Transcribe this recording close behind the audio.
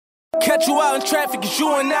Catch you out in traffic, it's you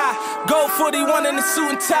and I. Gold 41 in the suit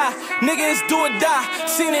and tie. Nigga, it's do or die.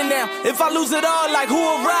 Seen it now. If I lose it all, like who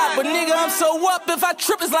will ride? But nigga, I'm so up. If I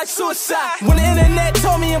trip, it's like suicide. When the internet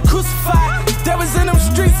told me I'm crucified, that was in them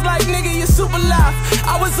streets like nigga, you super live.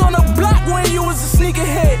 I was on the block when you was a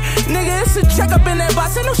sneakerhead. Nigga, it's a check up in that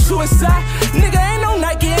box, ain't no suicide. Nigga, ain't no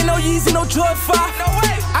Nike, ain't no Yeezy, no Jordan 5. No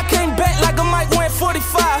way. I came back like a Mike went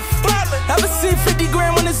 45. Ever see 50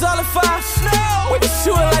 grand when it's all in fives? No. We be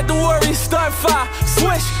shooting like the Warriors start fire.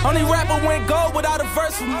 Swish, only rapper went gold without a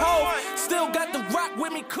verse from Hov. Still got the rock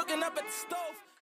with me cooking up at the stove.